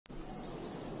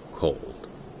cold.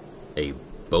 A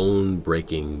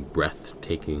bone-breaking,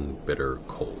 breathtaking, bitter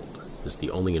cold is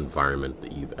the only environment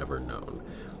that you've ever known.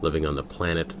 Living on the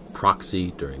planet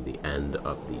Proxy during the end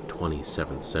of the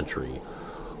 27th century,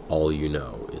 all you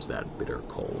know is that bitter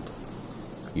cold.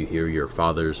 You hear your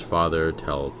father's father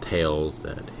tell tales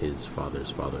that his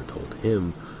father's father told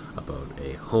him about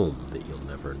a home that you'll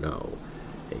never know,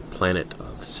 a planet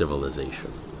of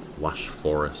civilization with lush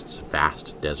forests,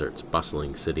 vast deserts,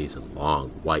 bustling cities, and long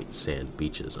white sand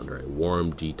beaches under a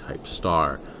warm G-type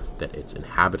star that its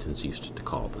inhabitants used to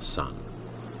call the sun.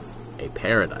 A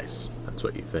paradise, that's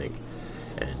what you think,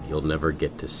 and you'll never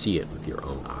get to see it with your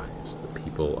own eyes. The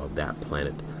people of that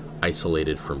planet,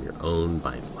 isolated from your own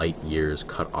by light years,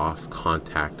 cut off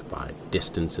contact by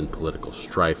distance and political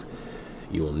strife,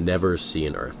 you will never see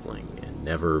an Earthling and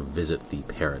never visit the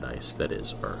paradise that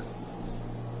is Earth.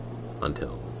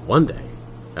 Until one day,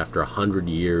 after 100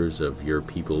 years of your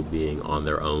people being on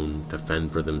their own to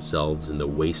fend for themselves in the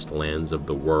wastelands of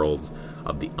the worlds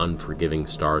of the unforgiving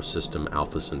star system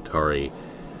Alpha Centauri,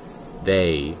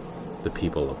 they, the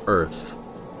people of Earth,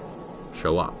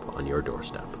 show up on your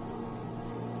doorstep.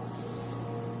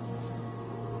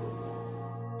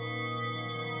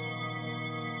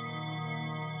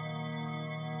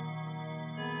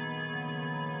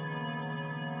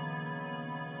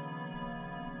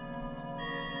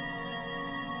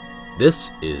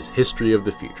 This is History of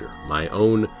the Future, my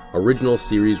own original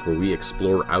series where we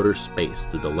explore outer space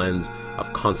through the lens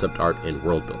of concept art and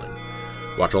world building.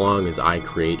 Watch along as I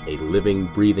create a living,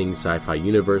 breathing sci-fi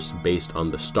universe based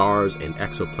on the stars and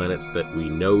exoplanets that we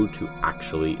know to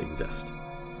actually exist.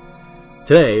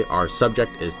 Today, our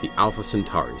subject is the Alpha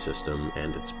Centauri system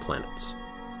and its planets.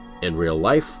 In real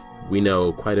life, we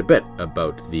know quite a bit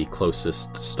about the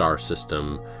closest star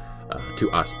system to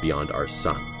us beyond our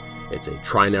sun. It's a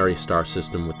trinary star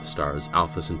system with the stars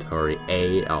Alpha Centauri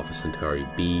A, Alpha Centauri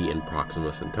B, and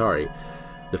Proxima Centauri,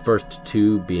 the first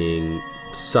two being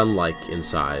sun-like in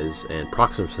size, and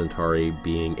Proxima Centauri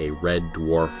being a red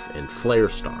dwarf and flare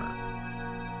star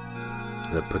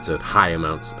that puts out high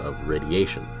amounts of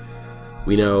radiation.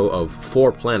 We know of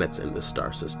 4 planets in this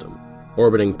star system.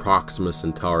 Orbiting Proxima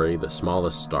Centauri, the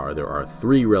smallest star, there are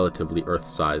 3 relatively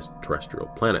Earth-sized terrestrial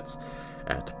planets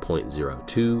at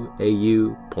 0.02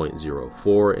 AU,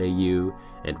 0.04 AU,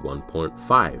 and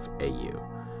 1.5 AU.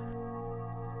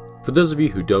 For those of you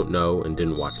who don't know and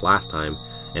didn't watch last time,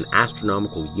 an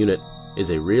astronomical unit is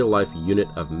a real-life unit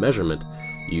of measurement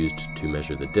used to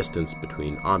measure the distance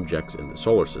between objects in the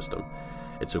solar system.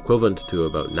 It's equivalent to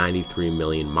about 93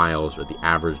 million miles, or the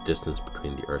average distance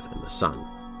between the Earth and the Sun,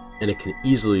 and it can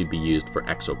easily be used for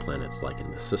exoplanets like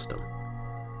in the system.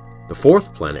 The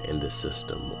 4th planet in this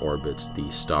system orbits the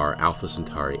star Alpha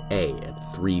Centauri A at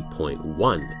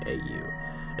 3.1 AU,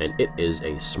 and it is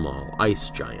a small ice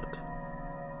giant.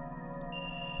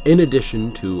 In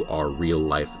addition to our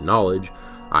real-life knowledge,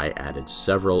 I added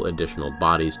several additional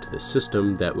bodies to the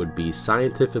system that would be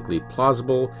scientifically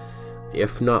plausible,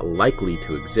 if not likely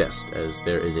to exist, as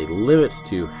there is a limit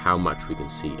to how much we can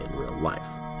see in real life.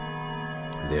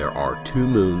 There are 2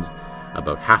 moons,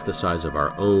 about half the size of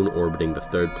our own, orbiting the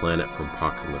 3rd planet from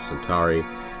Proxima Centauri,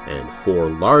 and 4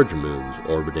 large moons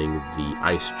orbiting the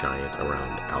ice giant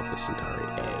around Alpha Centauri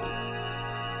A.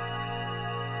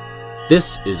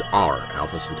 This is our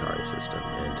Alpha Centauri system,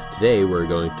 and today we're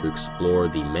going to explore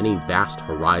the many vast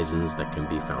horizons that can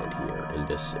be found here in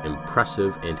this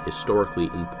impressive and historically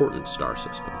important star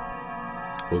system.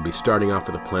 We'll be starting off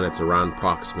with the planets around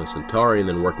Proxima Centauri and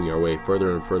then working our way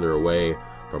further and further away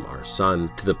from our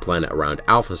sun to the planet around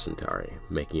Alpha Centauri.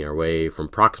 Making our way from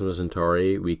Proxima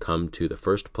Centauri, we come to the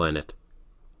first planet,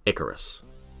 Icarus.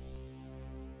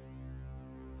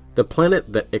 The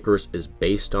planet that Icarus is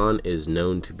based on is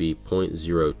known to be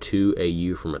 0.02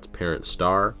 AU from its parent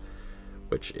star,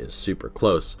 which is super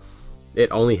close.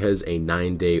 It only has a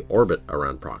 9-day orbit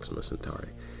around Proxima Centauri.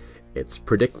 It's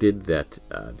predicted that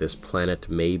this planet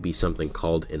may be something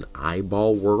called an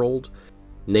eyeball world,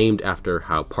 named after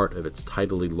how part of its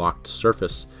tidally locked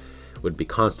surface would be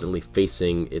constantly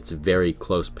facing its very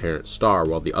close parent star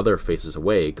while the other faces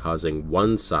away, causing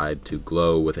one side to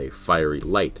glow with a fiery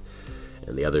light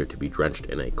and the other to be drenched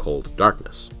in a cold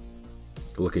darkness,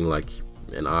 looking like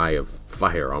an eye of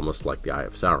fire, almost like the Eye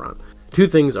of Sauron. 2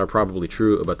 things are probably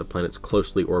true about the planets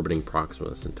closely orbiting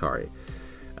Proxima Centauri,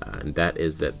 and that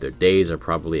is that their days are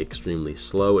probably extremely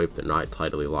slow if they're not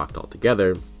tidally locked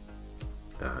altogether,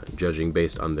 judging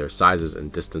based on their sizes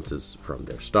and distances from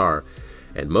their star,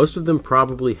 and most of them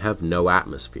probably have no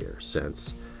atmosphere,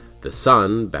 since the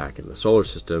Sun, back in the solar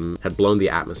system, had blown the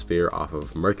atmosphere off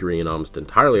of Mercury and almost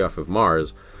entirely off of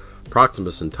Mars.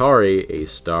 Proxima Centauri, a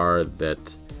star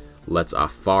that lets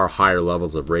off far higher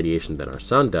levels of radiation than our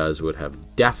sun does, would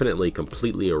have definitely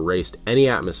completely erased any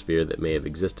atmosphere that may have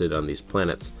existed on these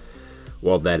planets.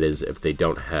 Well, that is, if they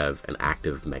don't have an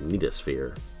active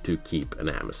magnetosphere to keep an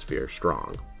atmosphere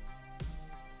strong.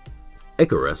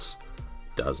 Icarus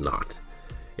does not.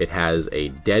 It has a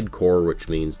dead core, which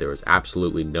means there is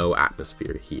absolutely no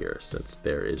atmosphere here, since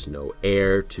there is no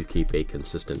air to keep a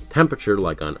consistent temperature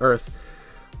like on Earth.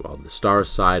 While the star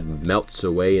side melts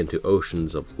away into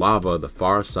oceans of lava, the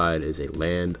far side is a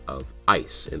land of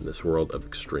ice in this world of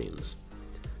extremes.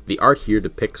 The art here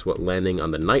depicts what landing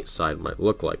on the night side might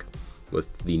look like,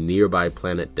 with the nearby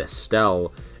planet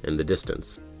Destel in the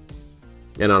distance,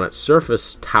 and on its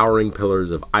surface towering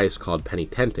pillars of ice called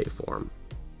penitente form.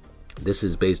 This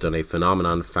is based on a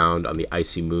phenomenon found on the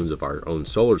icy moons of our own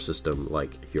solar system,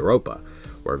 like Europa,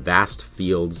 where vast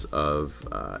fields of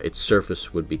its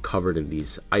surface would be covered in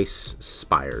these ice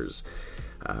spires.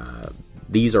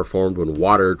 These are formed when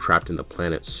water trapped in the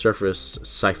planet's surface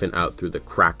siphon out through the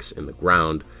cracks in the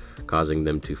ground, causing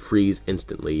them to freeze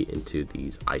instantly into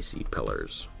these icy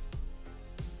pillars.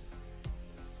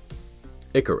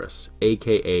 Icarus,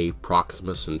 aka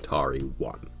Proxima Centauri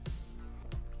 1.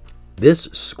 This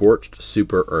scorched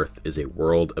super-Earth is a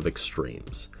world of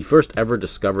extremes. The first ever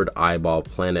discovered eyeball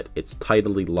planet, its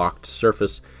tidally locked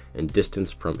surface and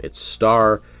distance from its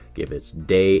star give its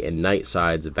day and night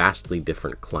sides vastly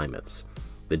different climates.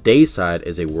 The day side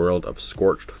is a world of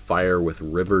scorched fire with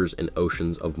rivers and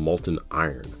oceans of molten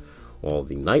iron, while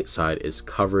the night side is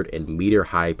covered in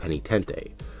meter-high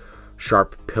penitente,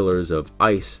 sharp pillars of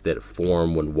ice that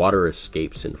form when water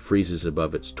escapes and freezes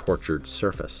above its tortured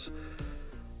surface.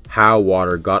 How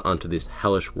water got onto this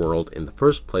hellish world in the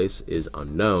first place is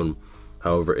unknown.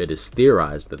 However, it is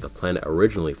theorized that the planet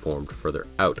originally formed further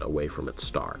out away from its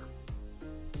star.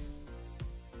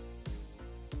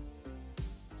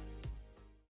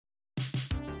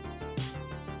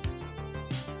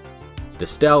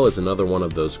 Destel is another one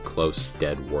of those close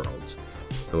dead worlds.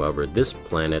 However, this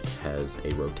planet has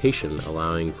a rotation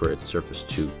allowing for its surface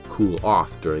to cool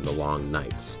off during the long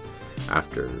nights,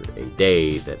 after a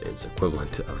day that is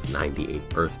equivalent of 98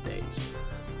 Earth days.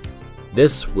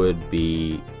 This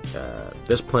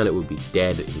planet would be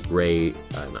dead and gray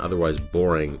and otherwise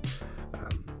boring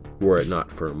were it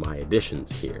not for my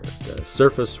additions here. The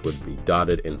surface would be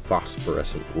dotted in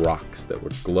phosphorescent rocks that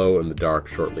would glow in the dark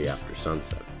shortly after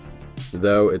sunset.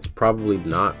 Though it's probably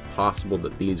not possible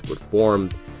that these would form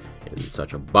in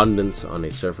such abundance on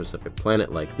a surface of a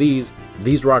planet like these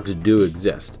rocks do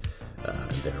exist.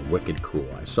 They're wicked cool.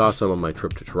 I saw some on my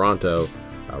trip to Toronto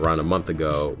around a month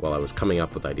ago while I was coming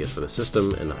up with ideas for the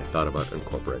system, and I thought about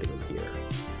incorporating them here.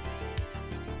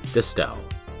 Destel,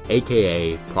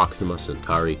 aka Proxima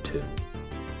Centauri 2.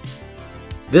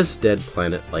 This dead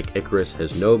planet, like Icarus,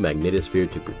 has no magnetosphere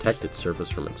to protect its surface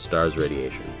from its star's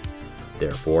radiation.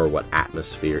 Therefore, what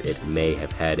atmosphere it may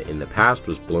have had in the past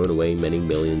was blown away many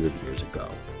millions of years ago.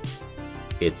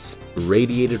 Its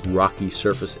radiated rocky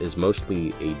surface is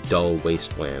mostly a dull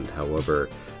wasteland. However,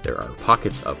 there are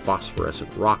pockets of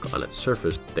phosphorescent rock on its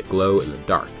surface that glow in the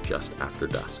dark just after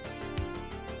dusk.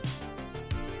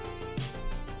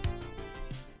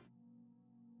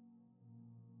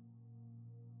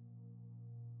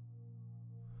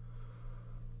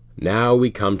 Now we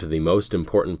come to the most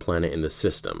important planet in the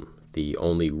system, the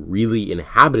only really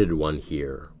inhabited one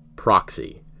here,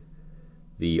 Proxy.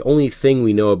 The only thing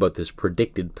we know about this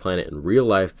predicted planet in real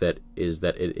life is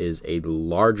that it is a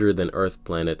larger than Earth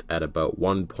planet at about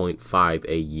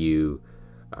 1.5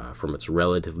 AU from its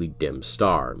relatively dim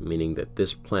star, meaning that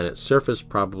this planet's surface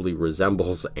probably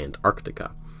resembles Antarctica.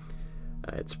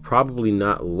 It's probably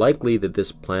not likely that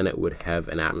this planet would have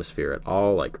an atmosphere at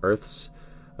all like Earth's,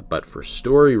 but for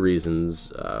story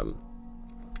reasons,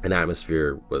 an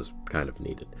atmosphere was kind of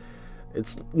needed.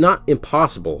 It's not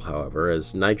impossible, however,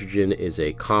 as nitrogen is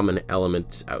a common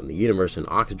element out in the universe and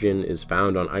oxygen is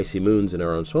found on icy moons in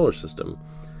our own solar system,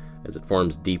 as it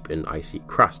forms deep in icy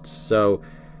crusts, so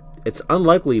it's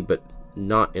unlikely but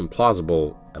not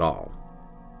implausible at all.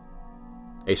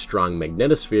 A strong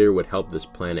magnetosphere would help this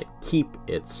planet keep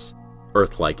its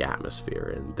Earth-like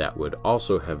atmosphere, and that would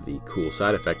also have the cool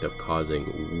side effect of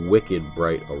causing wicked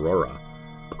bright aurora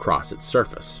across its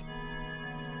surface.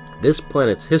 This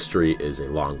planet's history is a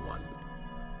long one.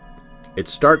 It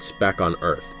starts back on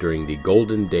Earth during the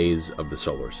golden days of the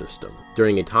solar system.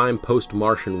 During a time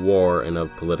post-Martian war and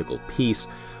of political peace,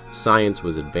 science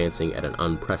was advancing at an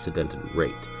unprecedented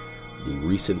rate. The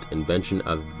recent invention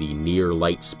of the near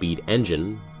light speed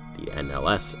engine, the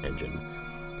NLS engine,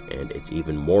 and its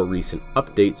even more recent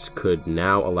updates could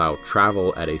now allow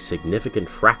travel at a significant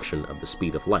fraction of the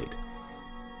speed of light.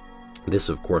 This,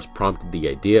 of course, prompted the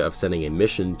idea of sending a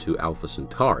mission to Alpha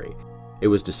Centauri. It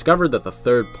was discovered that the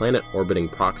third planet orbiting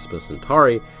Proxima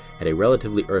Centauri had a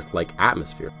relatively Earth-like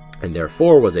atmosphere, and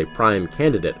therefore was a prime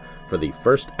candidate for the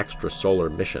first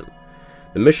extrasolar mission.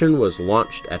 The mission was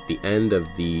launched at the end of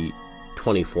the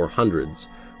 2400s,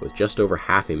 with just over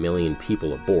 500,000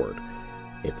 people aboard.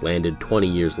 It landed 20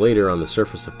 years later on the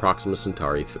surface of Proxima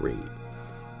Centauri 3.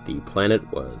 The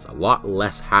planet was a lot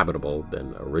less habitable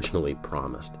than originally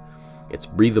promised. Its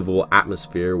breathable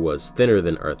atmosphere was thinner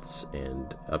than Earth's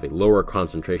and of a lower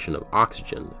concentration of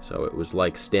oxygen, so it was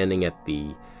like standing at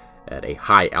a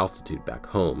high altitude back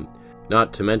home,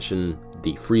 not to mention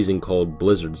the freezing cold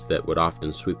blizzards that would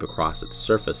often sweep across its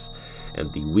surface,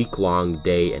 and the week-long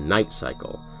day and night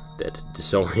cycle that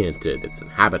disoriented its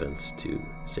inhabitants, to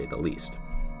say the least.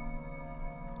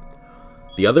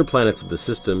 The other planets of the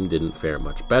system didn't fare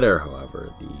much better,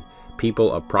 however. The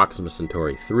people of Proxima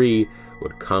Centauri 3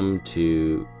 would come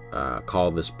to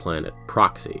call this planet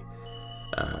Proxy,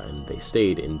 and they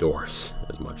stayed indoors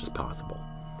as much as possible.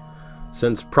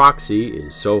 Since Proxy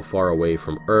is so far away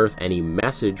from Earth, any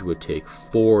message would take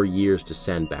 4 years to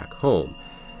send back home,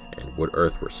 and would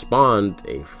Earth respond,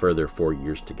 a further 4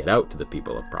 years to get out to the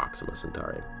people of Proxima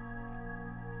Centauri.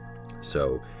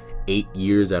 So, 8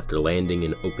 years after landing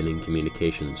and opening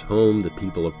communications home, the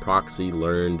people of Proxy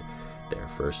learned their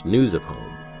first news of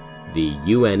home. The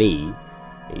UNE,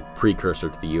 a precursor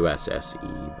to the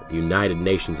USSE, the United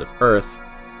Nations of Earth,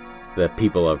 the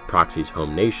people of Proxy's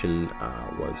home nation,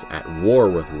 was at war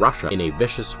with Russia in a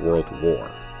vicious world war.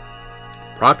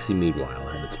 Proxy, meanwhile,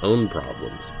 had its own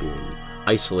problems, being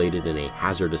isolated in a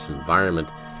hazardous environment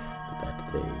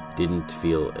that they didn't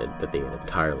feel that they had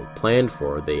entirely planned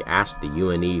for. They asked the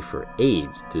UNE for aid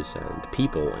to send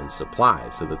people and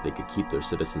supplies so that they could keep their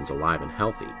citizens alive and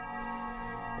healthy.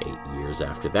 8 years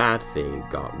after that, they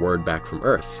got word back from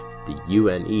Earth. The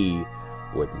UNE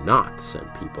would not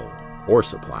send people or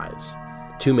supplies.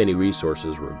 Too many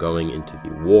resources were going into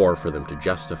the war for them to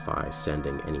justify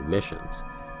sending any missions.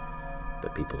 The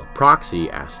people of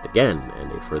Proxy asked again,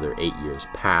 and a further 8 years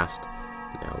passed.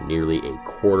 Now nearly a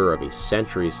quarter of a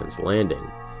century since landing,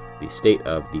 the state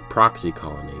of the Proxy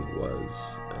colony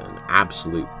was in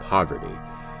absolute poverty.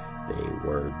 They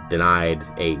were denied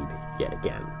aid yet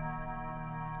again.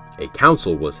 A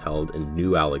council was held in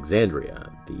New Alexandria,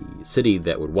 the city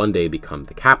that would one day become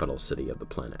the capital city of the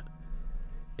planet.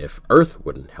 If Earth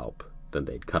wouldn't help, then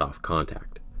they'd cut off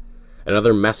contact.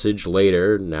 Another message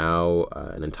later, now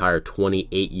an entire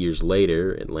 28 years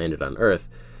later, it landed on Earth,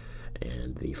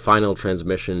 and the final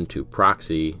transmission to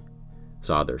Proxy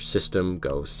saw their system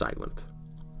go silent.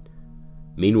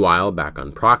 Meanwhile, back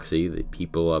on Proxy, the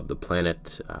people of the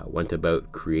planet went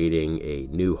about creating a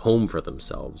new home for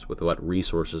themselves with what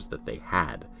resources that they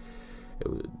had.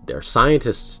 Their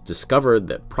scientists discovered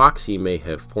that Proxy may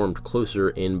have formed closer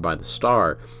in by the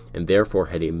star, and therefore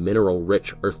had a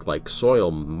mineral-rich Earth-like soil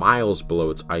miles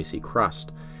below its icy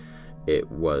crust.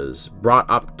 It was brought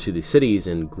up to the cities,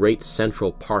 and great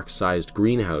Central Park-sized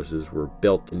greenhouses were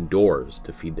built indoors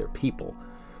to feed their people.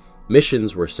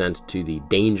 Missions were sent to the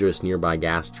dangerous nearby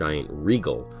gas giant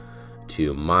Regal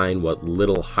to mine what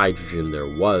little hydrogen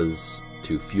there was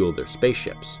to fuel their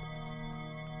spaceships.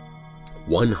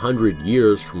 100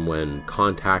 years from when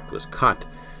contact was cut,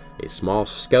 a small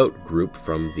scout group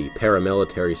from the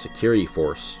paramilitary security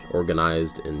force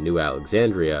organized in New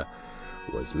Alexandria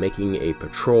was making a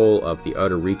patrol of the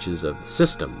outer reaches of the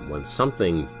system when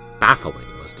something baffling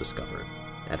was discovered.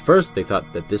 At first, they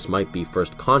thought that this might be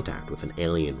first contact with an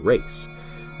alien race.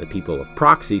 The people of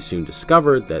Proxy soon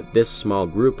discovered that this small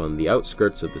group on the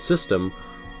outskirts of the system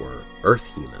were Earth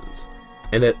humans,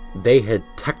 and that they had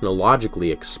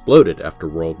technologically exploded after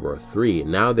World War III,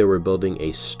 and now they were building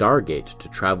a Stargate to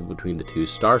travel between the two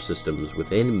star systems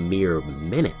within mere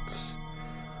minutes.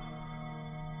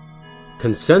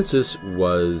 Consensus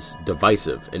was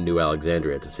divisive in New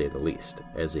Alexandria, to say the least,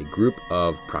 as a group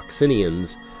of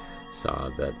Proxinians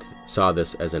saw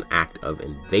this as an act of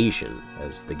invasion.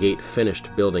 As the gate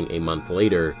finished building a month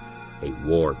later, a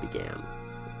war began.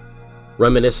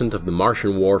 Reminiscent of the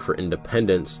Martian War for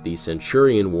Independence, the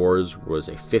Centurion Wars was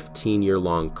a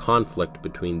 15-year-long conflict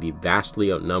between the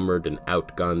vastly outnumbered and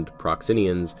outgunned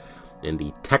Proxinians and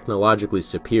the technologically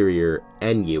superior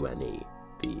NUNE,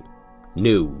 the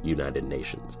new United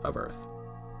Nations of Earth.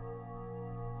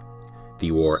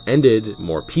 The war ended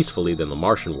more peacefully than the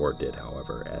Martian War did,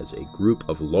 however, as a group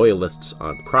of loyalists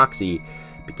on Proxy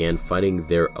began fighting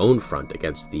their own front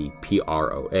against the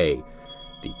PROA,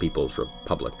 the People's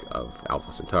Republic of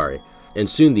Alpha Centauri, and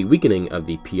soon the weakening of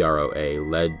the PROA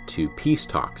led to peace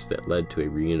talks that led to a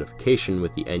reunification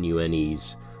with the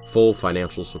NUNE's full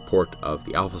financial support of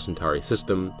the Alpha Centauri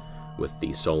system with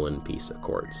the Solon Peace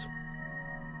Accords.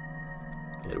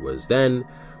 It was then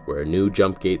where new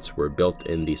jump gates were built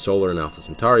in the Solar and Alpha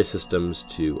Centauri systems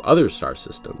to other star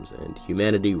systems, and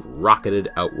humanity rocketed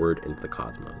outward into the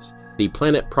cosmos. The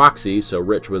planet Proxy, so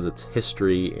rich was its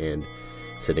history and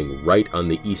sitting right on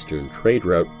the eastern trade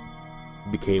route,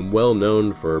 became well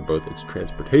known for both its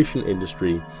transportation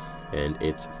industry and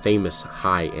its famous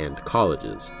high-end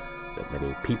colleges that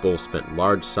many people spent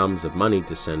large sums of money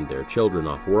to send their children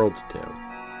off-world to,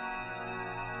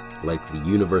 like the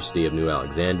University of New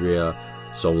Alexandria,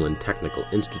 Solon Technical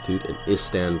Institute, and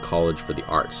Istan College for the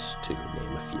Arts, to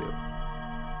name a few.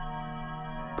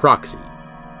 Proxy,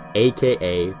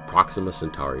 aka Proxima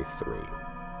Centauri 3.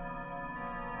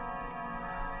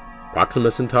 Proxima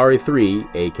Centauri 3,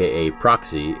 aka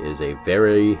Proxy, is a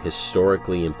very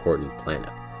historically important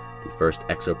planet. The first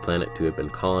exoplanet to have been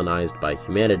colonized by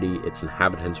humanity, its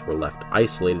inhabitants were left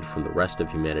isolated from the rest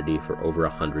of humanity for over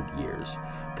 100 years,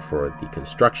 before the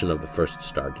construction of the first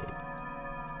Stargate.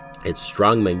 Its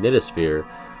strong magnetosphere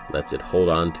lets it hold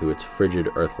on to its frigid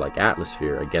Earth-like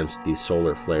atmosphere against the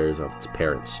solar flares of its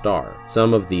parent star.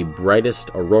 Some of the brightest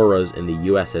auroras in the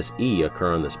USSE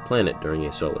occur on this planet during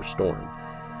a solar storm.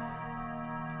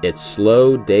 Its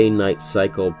slow day-night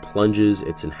cycle plunges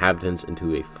its inhabitants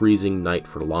into a freezing night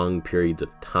for long periods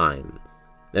of time,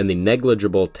 and the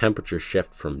negligible temperature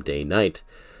shift from day-night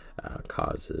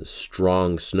causes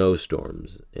strong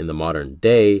snowstorms. In the modern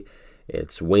day,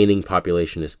 its waning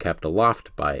population is kept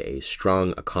aloft by a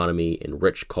strong economy and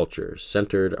rich culture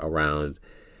centered around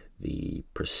the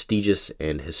prestigious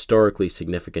and historically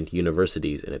significant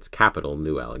universities in its capital,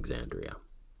 New Alexandria.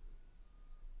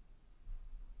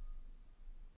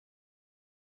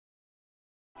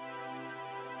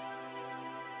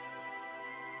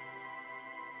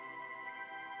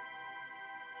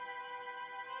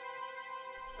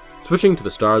 Switching to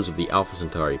the stars of the Alpha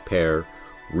Centauri pair,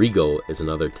 Regal is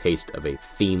another taste of a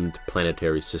themed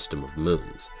planetary system of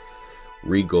moons.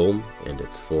 Regal and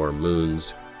its 4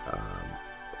 moons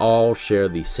all share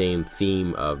the same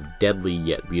theme of deadly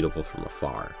yet beautiful from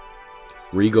afar.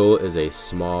 Regal is a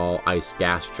small ice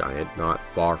gas giant not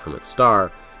far from its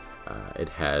star. It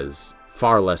has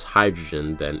far less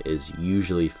hydrogen than is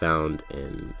usually found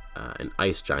in an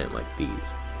ice giant like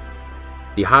these.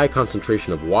 The high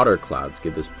concentration of water clouds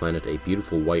give this planet a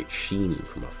beautiful white sheen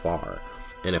from afar,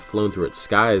 and if flown through its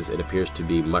skies, it appears to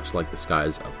be much like the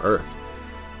skies of Earth.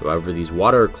 However, these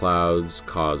water clouds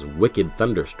cause wicked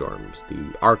thunderstorms,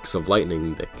 the arcs of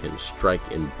lightning that can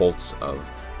strike in bolts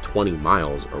of 20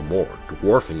 miles or more,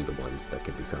 dwarfing the ones that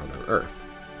can be found on Earth.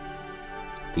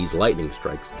 These lightning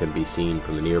strikes can be seen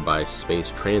from the nearby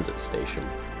Space Transit Station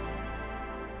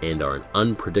and are an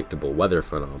unpredictable weather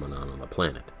phenomenon on the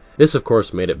planet. This, of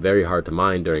course, made it very hard to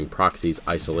mine during Proxy's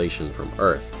isolation from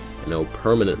Earth, and no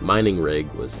permanent mining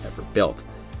rig was ever built.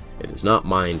 It is not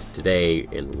mined today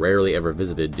and rarely ever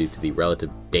visited due to the relative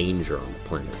danger on the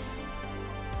planet.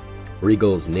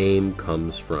 Regal's name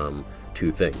comes from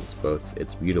 2 things, both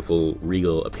its beautiful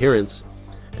regal appearance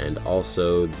and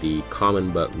also the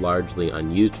common but largely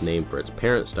unused name for its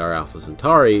parent star Alpha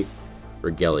Centauri,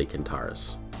 Rigeli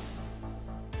Centaurus.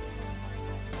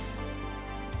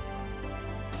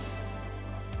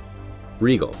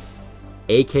 Regal,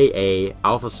 aka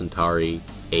Alpha Centauri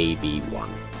AB1.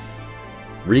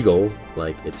 Regal,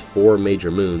 like its 4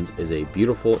 major moons, is a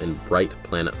beautiful and bright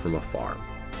planet from afar.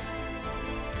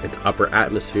 Its upper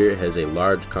atmosphere has a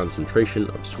large concentration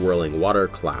of swirling water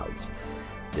clouds.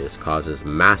 This causes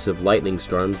massive lightning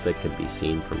storms that can be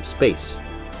seen from space.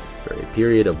 For a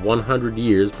period of 100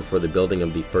 years before the building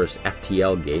of the first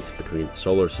FTL gate between the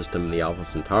Solar System and the Alpha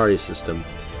Centauri system,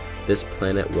 this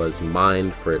planet was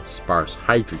mined for its sparse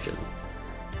hydrogen.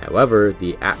 However,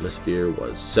 the atmosphere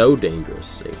was so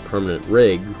dangerous, a permanent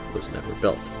rig was never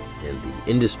built, and the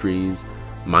industries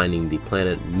mining the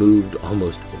planet moved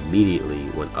almost immediately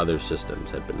when other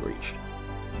systems had been reached.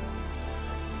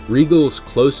 Regal's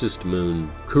closest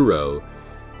moon, Kuro,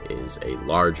 is a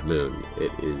large moon.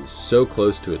 It is so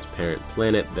close to its parent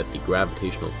planet that the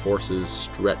gravitational forces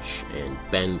stretch and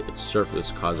bend its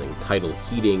surface, causing tidal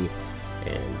heating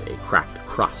and a cracked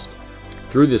crust.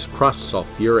 Through this crust,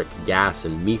 sulfuric gas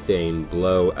and methane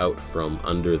blow out from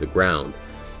under the ground,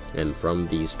 and from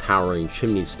these towering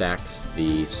chimney stacks,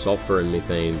 the sulfur and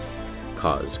methane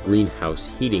cause greenhouse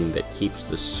heating that keeps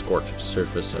the scorched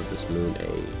surface of this moon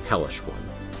a hellish one.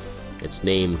 Its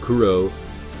name, Kuro,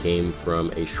 came from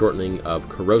a shortening of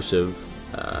corrosive,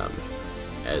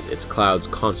 as its clouds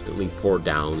constantly pour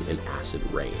down an acid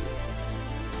rain.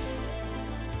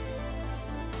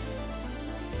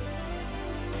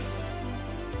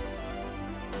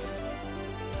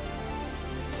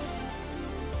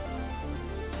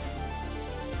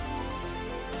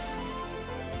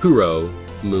 Kuro,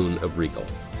 moon of Regal.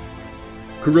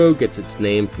 Kuro gets its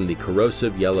name from the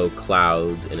corrosive yellow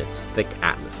clouds in its thick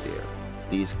atmosphere.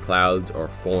 These clouds are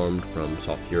formed from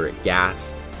sulfuric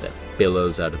gas that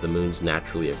billows out of the moon's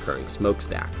naturally occurring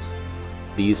smokestacks.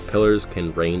 These pillars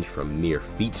can range from mere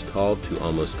feet tall to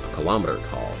almost a kilometer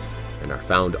tall, and are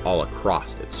found all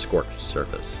across its scorched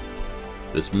surface.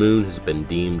 This moon has been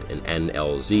deemed an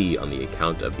NLZ on the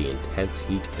account of the intense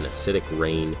heat and acidic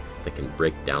rain that can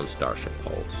break down starship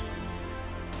hulls.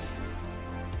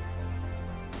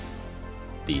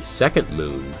 The second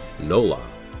moon, Nola,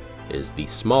 is the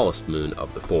smallest moon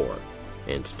of the four,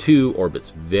 and two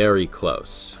orbits very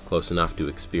close enough to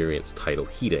experience tidal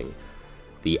heating.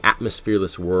 The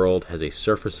atmosphereless world has a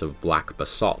surface of black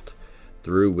basalt,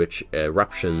 through which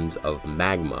eruptions of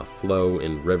magma flow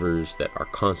in rivers that are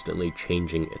constantly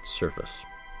changing its surface.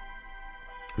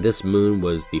 This moon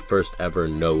was the first ever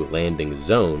no-landing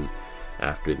zone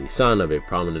after the son of a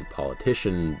prominent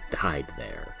politician died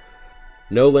there.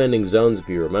 No-landing zones, if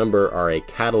you remember, are a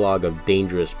catalog of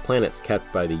dangerous planets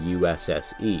kept by the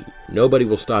USSE. Nobody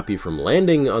will stop you from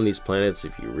landing on these planets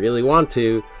if you really want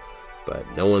to, but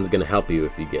no one's going to help you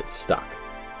if you get stuck.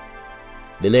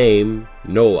 The name,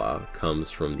 Nola,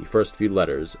 comes from the first few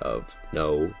letters of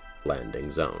No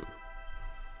Landing Zone.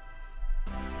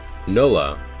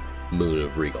 Nola, moon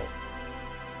of Regal.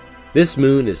 This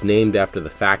moon is named after the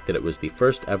fact that it was the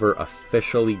first ever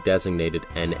officially designated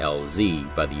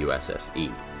NLZ by the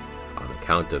USSE, on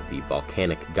account of the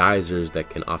volcanic geysers that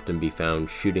can often be found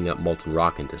shooting up molten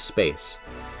rock into space.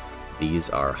 These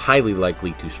are highly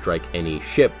likely to strike any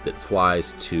ship that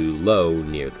flies too low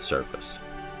near the surface.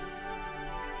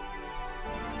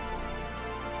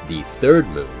 The third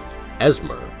moon,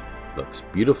 Esmer, looks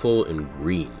beautiful and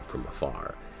green from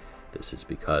afar. This is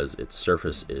because its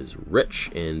surface is rich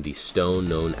in the stone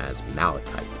known as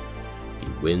malachite. The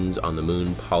winds on the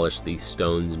moon polish these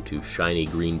stones into shiny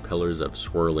green pillars of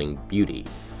swirling beauty.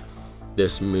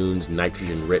 This moon's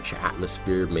nitrogen-rich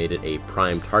atmosphere made it a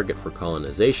prime target for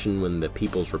colonization when the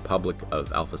People's Republic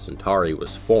of Alpha Centauri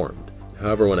was formed.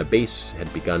 However, when a base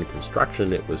had begun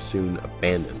construction, it was soon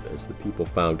abandoned, as the people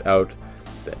found out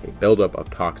that a buildup of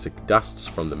toxic dusts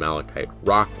from the malachite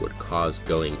rock would cause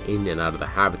going in and out of the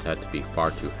habitat to be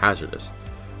far too hazardous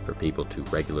for people to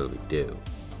regularly do.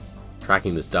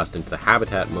 Tracking this dust into the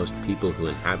habitat, most people who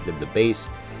inhabited the base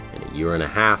in a year and a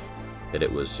half that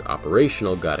it was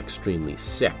operational got extremely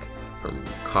sick from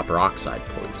copper oxide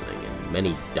poisoning, and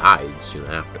many died soon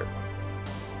after.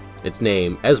 Its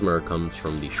name, Esmer, comes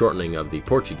from the shortening of the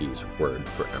Portuguese word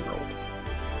for emerald.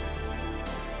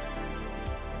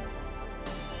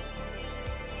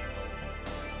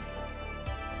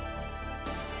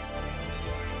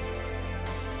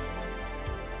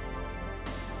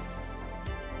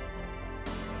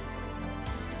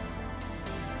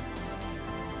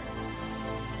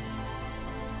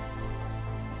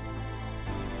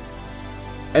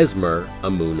 Esmer, a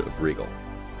moon of Regal.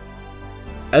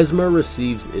 Esmer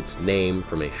receives its name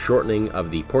from a shortening of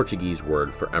the Portuguese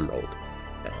word for emerald,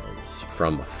 as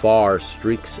from afar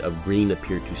streaks of green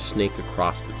appear to snake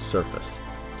across its surface.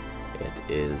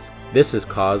 This is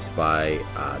caused by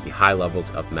the high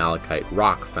levels of malachite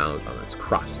rock found on its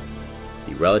crust.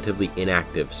 The relatively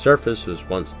inactive surface was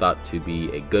once thought to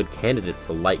be a good candidate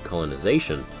for light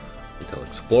colonization, until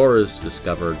explorers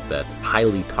discovered that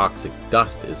highly toxic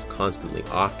dust is constantly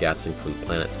off-gassing from the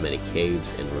planet's many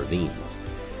caves and ravines.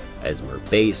 Esmer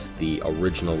Base, the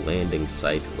original landing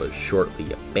site, was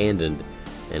shortly abandoned,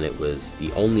 and it was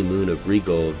the only moon of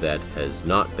Regal that has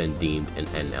not been deemed an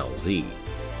NLZ.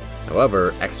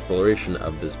 However, exploration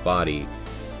of this body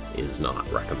is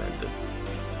not recommended.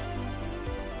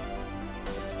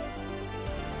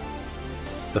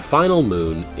 The final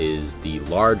moon is the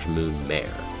large moon Mare.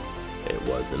 It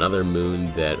was another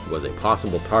moon that was a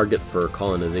possible target for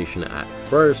colonization at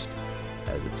first,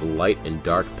 as its light and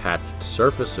dark patched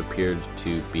surface appeared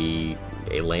to be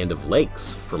a land of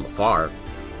lakes from afar.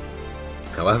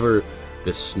 However,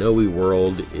 this snowy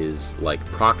world is like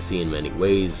Proxy in many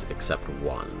ways, except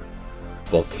one.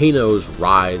 Volcanoes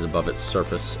rise above its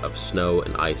surface of snow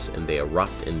and ice, and they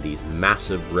erupt in these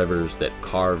massive rivers that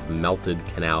carve melted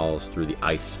canals through the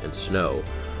ice and snow,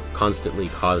 constantly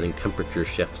causing temperature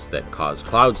shifts that cause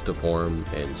clouds to form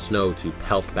and snow to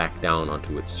pelt back down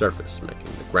onto its surface, making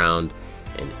the ground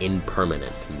an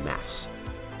impermanent mess.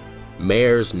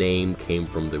 Mare's name came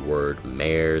from the word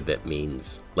mare, that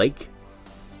means lake,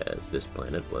 as this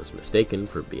planet was mistaken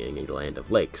for being a land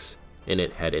of lakes, and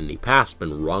it had in the past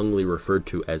been wrongly referred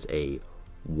to as a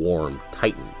warm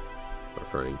Titan,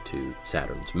 referring to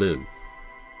Saturn's moon.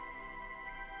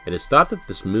 It is thought that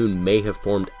this moon may have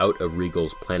formed out of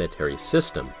Rigol's planetary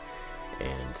system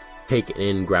and taken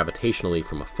in gravitationally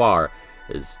from afar,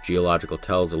 as geological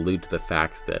tells allude to the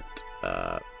fact that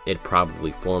it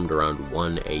probably formed around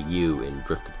 1 AU and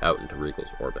drifted out into Rigol's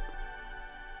orbit.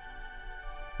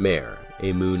 Mare,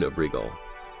 a moon of Rigol.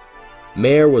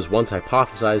 Mare was once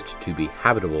hypothesized to be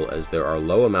habitable as there are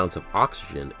low amounts of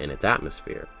oxygen in its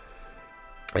atmosphere.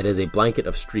 It is a blanket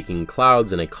of streaking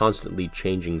clouds and a constantly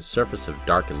changing surface of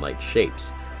dark and light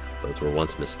shapes. Those were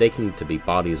once mistaken to be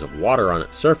bodies of water on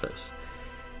its surface.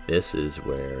 This is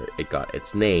where it got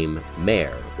its name,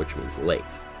 Mare, which means lake.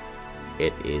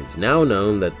 It is now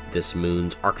known that this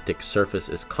moon's Arctic surface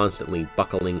is constantly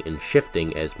buckling and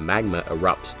shifting as magma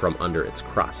erupts from under its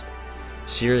crust,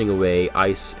 searing away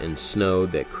ice and snow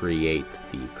that create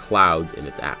the clouds in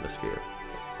its atmosphere,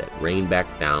 that rain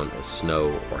back down as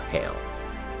snow or hail.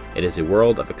 It is a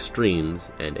world of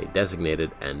extremes and a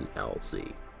designated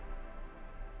NLZ.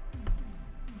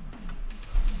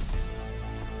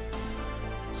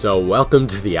 So welcome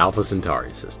to the Alpha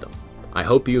Centauri system. I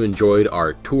hope you enjoyed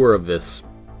our tour of this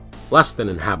less than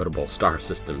inhabitable star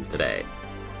system today.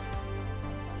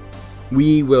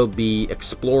 We will be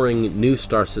exploring new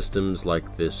star systems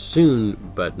like this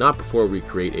soon, but not before we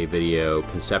create a video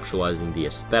conceptualizing the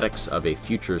aesthetics of a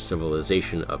future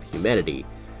civilization of humanity,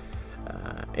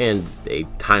 and a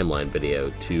timeline video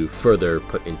to further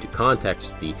put into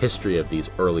context the history of these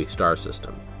early star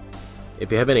systems.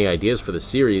 If you have any ideas for the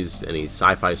series, any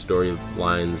sci-fi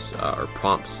storylines or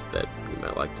prompts that you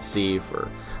might like to see for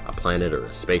a planet or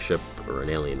a spaceship or an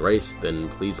alien race, then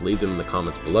please leave them in the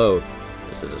comments below.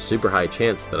 This is a super high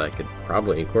chance that I could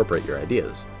probably incorporate your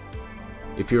ideas.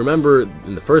 If you remember,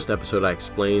 in the first episode I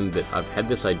explained that I've had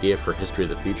this idea for History of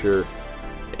the Future,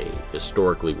 a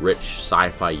historically rich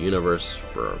sci-fi universe,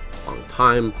 for a long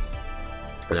time,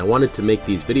 and I wanted to make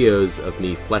these videos of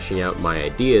me fleshing out my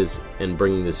ideas and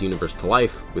bringing this universe to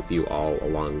life with you all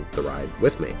along the ride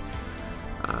with me.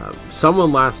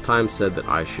 Someone last time said that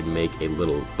I should make a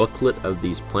little booklet of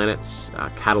these planets,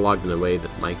 cataloged in a way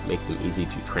that might make them easy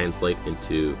to translate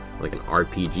into like an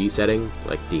RPG setting,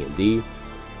 like D&D,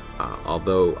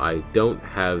 although I don't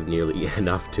have nearly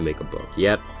enough to make a book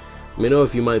yet. Let me know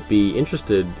if you might be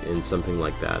interested in something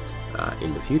like that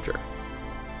in the future.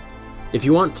 If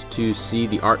you want to see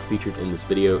the art featured in this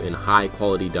video in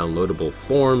high-quality downloadable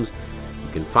forms,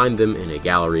 you can find them in a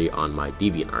gallery on my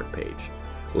DeviantArt page,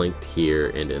 linked here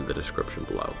and in the description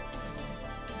below.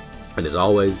 And as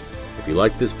always, if you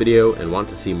like this video and want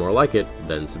to see more like it,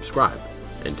 then subscribe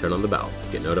and turn on the bell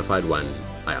to get notified when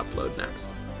I upload next.